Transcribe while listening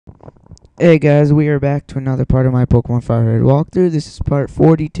Hey guys, we are back to another part of my Pokemon Fire Red walkthrough. This is part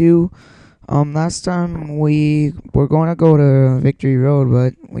 42. Last time we were going to go to Victory Road,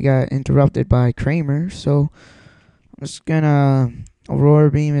 but we got interrupted by Kramer, so I'm just gonna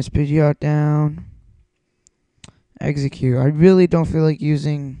Aurora Beam his Pidgeot down. Execute. I really don't feel like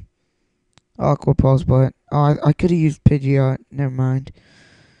using Aqua Pulse, but I could have used Pidgeot. Never mind.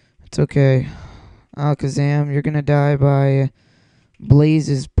 It's okay. Alakazam, you're gonna die by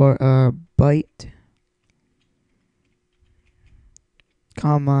Blaze's bite.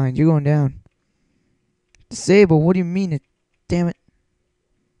 Calm mind, you're going down. Disable, what do you mean? Damn it.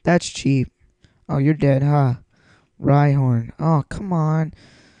 That's cheap. Oh, you're dead, huh? Rhyhorn. Oh, come on.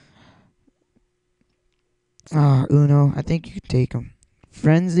 Ah, Uno. I think you can take him.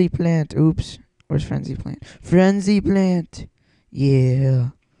 Frenzy Plant. Oops. Where's Frenzy Plant? Frenzy Plant. Yeah.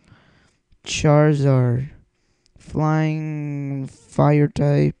 Charizard. Flying fire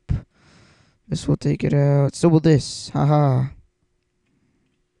type. This will take it out. So will this. Haha.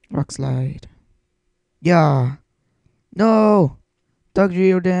 Rock Slide. Yeah. No.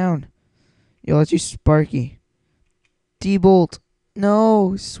 Dugtrio down. Yo, let's use Sparky. T-Bolt.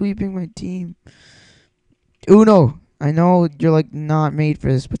 No. Sweeping my team. Uno. I know you're like not made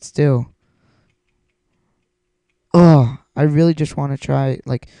for this, but still. Oh, I really just want to try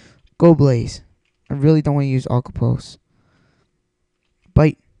like go Blaze. I really don't want to use Alcapos.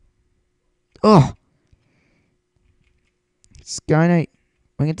 Bite. Oh. Sky Knight.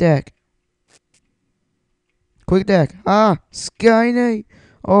 Wing attack. Quick attack. Ah, Sky Knight.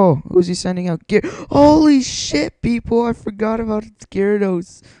 Oh, who's he sending out? Holy shit, people. I forgot about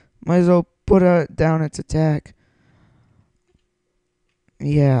Gyarados. Might as well put down its attack.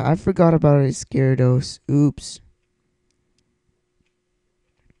 Yeah, I forgot about its Gyarados. Oops.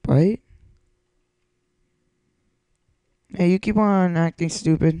 Bite? Hey, you keep on acting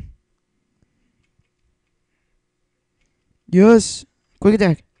stupid. Yes. Quick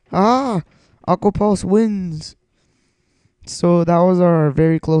attack. Ah, Aqua Pulse wins. So that was our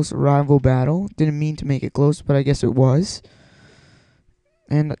very close rival battle. Didn't mean to make it close, but I guess it was.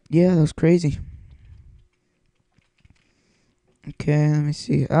 And yeah, that was crazy. Okay, let me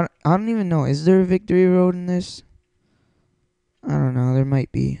see. I don't even know. Is there a victory road in this? I don't know. There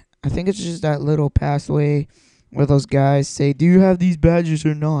might be. I think it's just that little pathway where those guys say, do you have these badges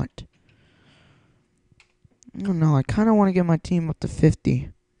or not? I don't know. I kind of want to get my team up to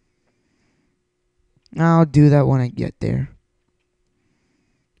 50. I'll do that when I get there.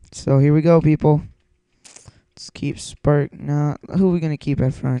 So here we go, people. Let's keep Spark. Nah, who are we going to keep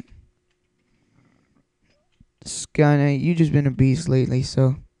at front? Sky Knight, you just been a beast lately,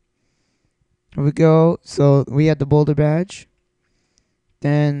 so. Here we go. So we had the Boulder badge.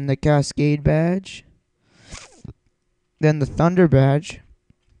 Then the Cascade badge. Then the Thunder badge.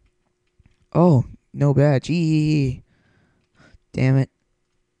 Oh, no badge. Eee. Damn it.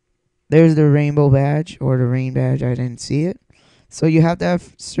 There's the Rainbow badge, or the Rain badge. I didn't see it. So you have to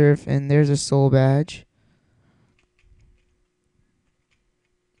have Surf, and there's a Soul badge.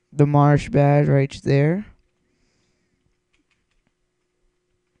 The Marsh badge right there.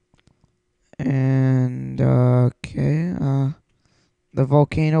 And, okay, the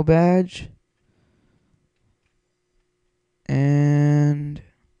Volcano badge. And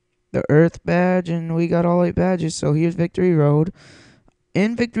the Earth badge, and we got all 8 badges. So here's Victory Road.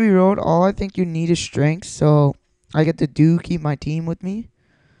 In Victory Road, all I think you need is strength, so I get to keep my team with me.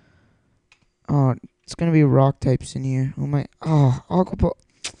 Oh, it's gonna be rock types in here. Oh my, oh, Aquapo.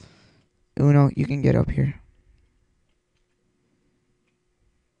 Uno, you can get up here.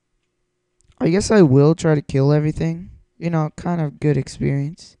 I guess I will try to kill everything. You know, kind of good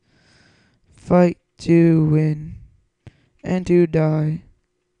experience. Fight to win and to die.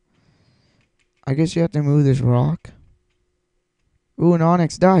 I guess you have to move this rock. Ooh, an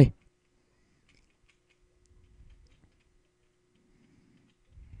Onyx, die.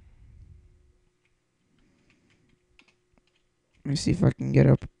 Let me see if I can get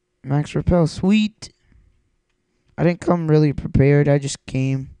up. Max Repel, sweet. I didn't come really prepared, I just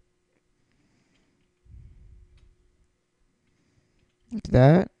came. Like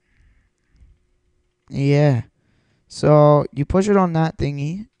that. Yeah. So you push it on that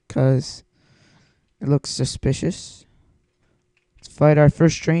thingy, because it looks suspicious. Let's fight our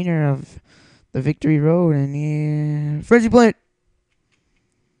first trainer of the Victory Road, and yeah. Frenzy Plant!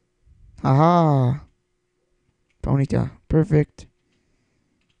 Haha. Ponyta. Perfect.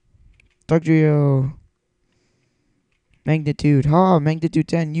 Dugtrio. Magnitude. Ha, Magnitude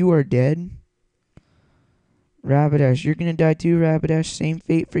 10. You are dead. Rapidash. You're gonna die too, Rapidash. Same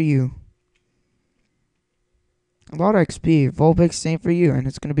fate for you. A lot of XP. Vulpix, same for you. And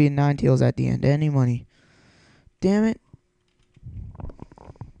it's going to be 9 tails at the end. Any money. Damn it.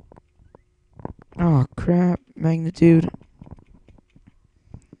 Oh, crap. Magnitude.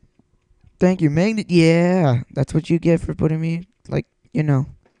 Thank you. Yeah. That's what you get for putting me, like,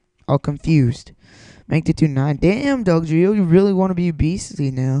 all confused. Magnitude 9. Damn, Dugtrio. You really want to be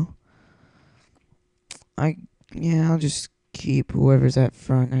beastly now. I'll just keep whoever's at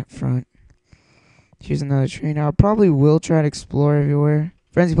front. Here's another trainer. I probably will try to explore everywhere.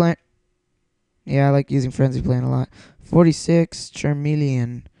 Frenzy Plant. Yeah, I like using Frenzy Plant a lot. 46,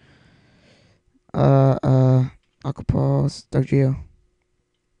 Charmeleon. Aquapulse, Dugtrio.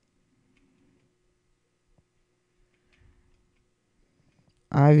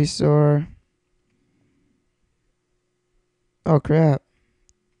 Ivysaur. Oh, crap.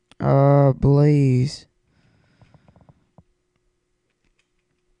 Blaze.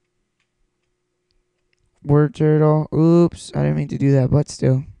 Word Turtle. Oops, I didn't mean to do that, but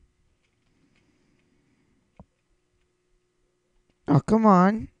still. Oh, come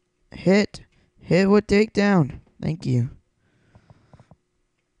on. Hit with takedown. Thank you.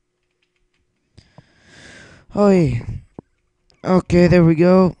 Oh, yeah. Okay, there we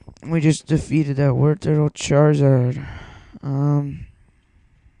go. We just defeated that Word Turtle Charizard.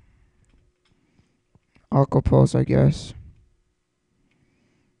 Aqua Pulse, I guess.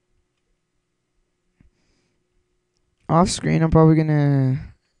 Off screen, I'm probably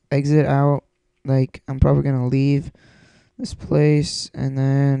gonna exit out. Like, I'm probably gonna leave this place and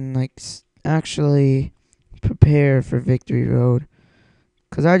then, like, actually prepare for Victory Road.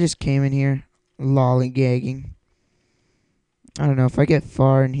 Because I just came in here lollygagging. I don't know. If I get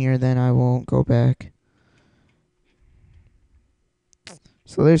far in here, then I won't go back.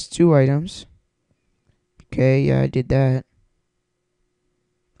 So there's 2 items. Okay, yeah, I did that.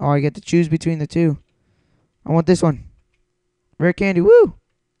 Oh, I get to choose between the 2. I want this one. Rare candy, woo!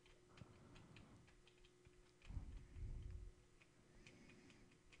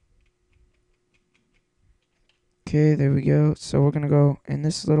 Okay, there we go. So we're gonna go in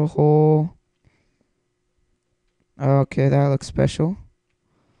this little hole. Okay, that looks special.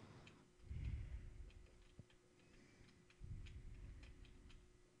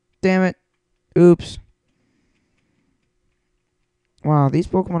 Damn it. Oops. Wow, these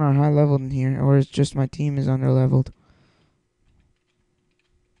Pokemon are high leveled in here, or it's just my team is under leveled.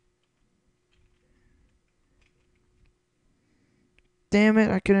 Damn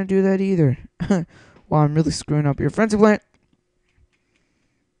it, I couldn't do that either. Wow, I'm really screwing up here. Frenzy Plant!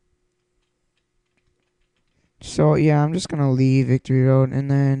 So, yeah, I'm just gonna leave Victory Road,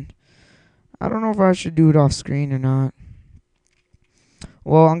 and then I don't know if I should do it off screen or not.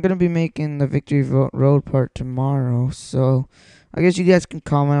 Well, I'm gonna be making the Victory Road part tomorrow, so I guess you guys can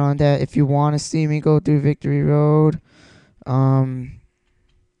comment on that if you want to see me go through Victory Road.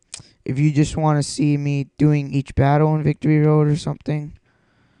 If you just want to see me doing each battle in Victory Road or something.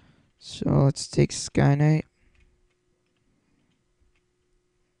 So let's take Sky Knight.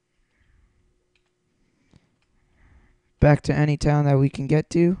 Back to any town that we can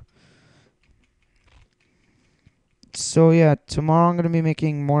get to. So yeah, tomorrow I'm going to be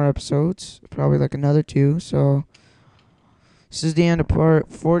making more episodes. Probably like another 2. So this is the end of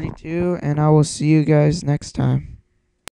part 42, and I will see you guys next time.